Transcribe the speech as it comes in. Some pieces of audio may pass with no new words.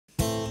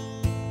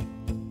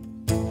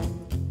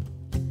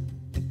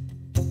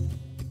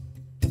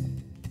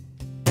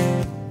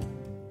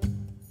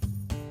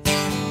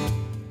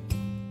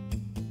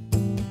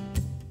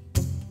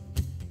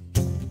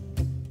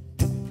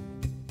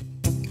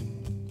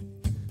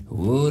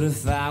What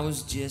if I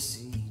was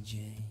Jesse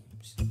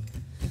James,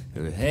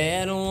 or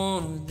had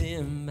one of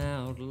them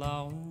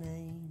outlaw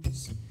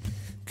names?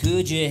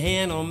 Could you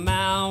handle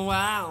my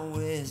Wild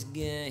West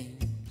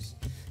games,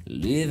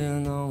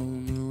 living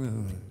on the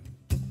run?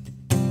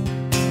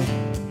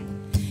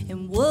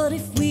 And what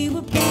if we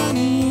were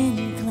Bonnie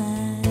and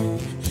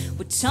Clyde,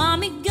 with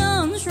Tommy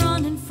guns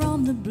running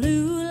from the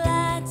blue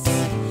lights,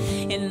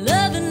 and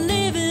loving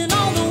living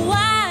on the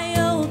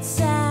wild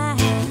side,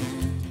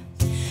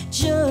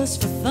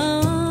 just for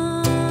fun?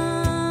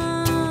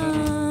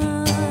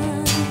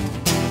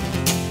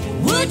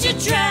 Would you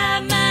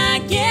drive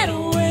my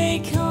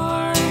getaway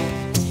car,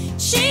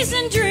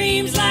 chasing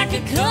dreams like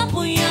a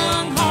couple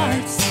young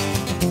hearts,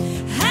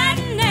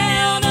 hiding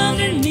out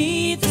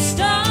underneath the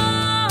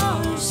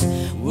stars?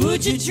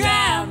 Would you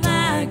drive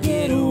my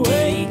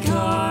getaway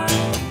car?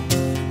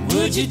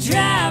 Would you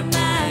drive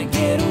my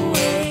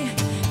getaway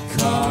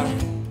car?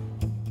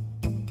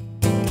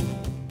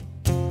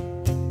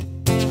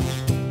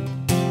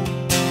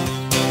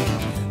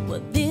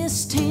 Well,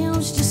 this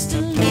town's just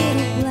a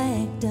little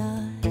black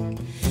dot,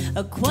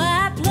 a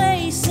quiet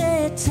place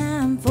at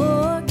time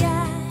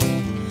forgot.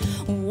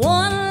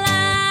 One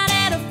light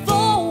at a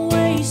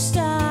four-way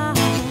stop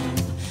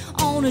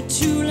on a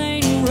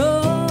two-lane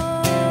road.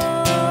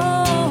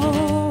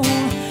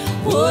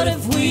 What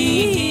if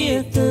we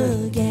hit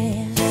the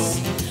gas,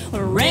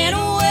 or ran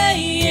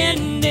away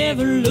and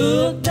never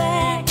looked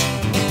back?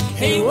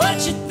 Hey,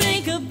 what you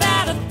think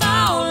about a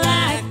thought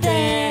like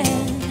that?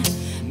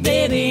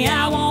 Baby,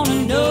 I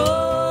wanna know.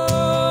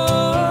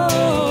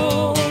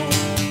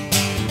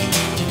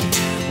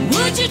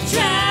 Would you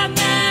drive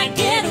my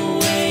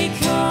getaway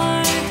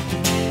car,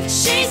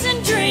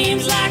 chasing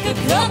dreams like a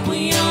couple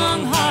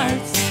young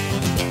hearts,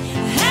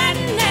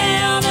 hiding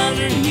out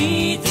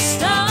underneath the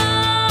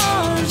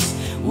stars?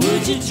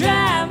 Would you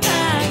drive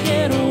my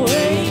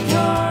getaway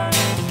car?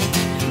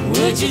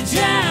 Would you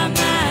drive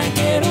my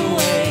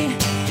getaway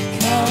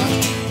car?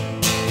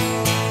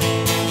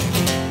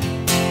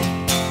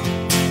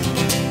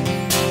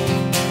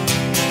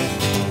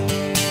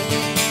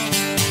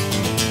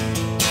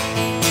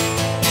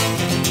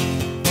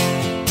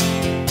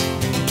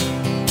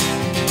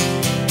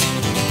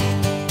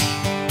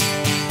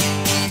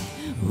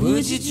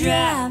 Would you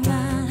drive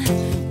my,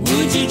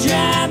 would you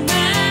drive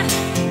my,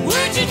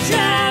 would you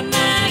drive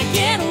my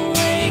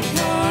getaway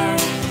car,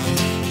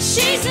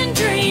 chasing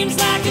dreams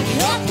like a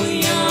couple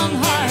young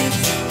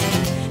hearts,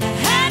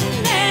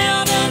 hiding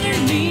out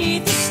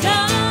underneath the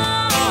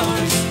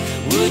stars?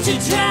 Would you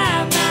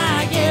drive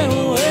my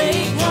getaway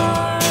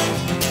car?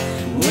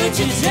 Would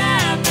you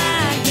drive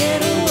my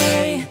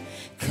getaway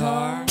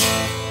car?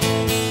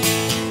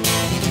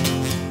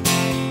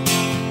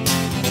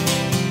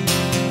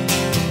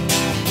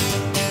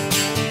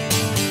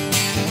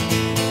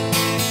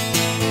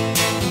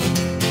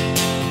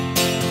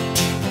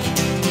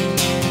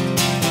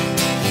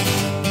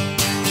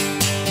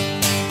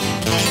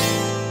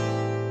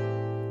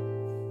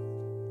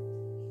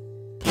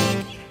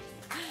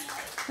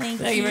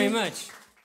 Thank you very much.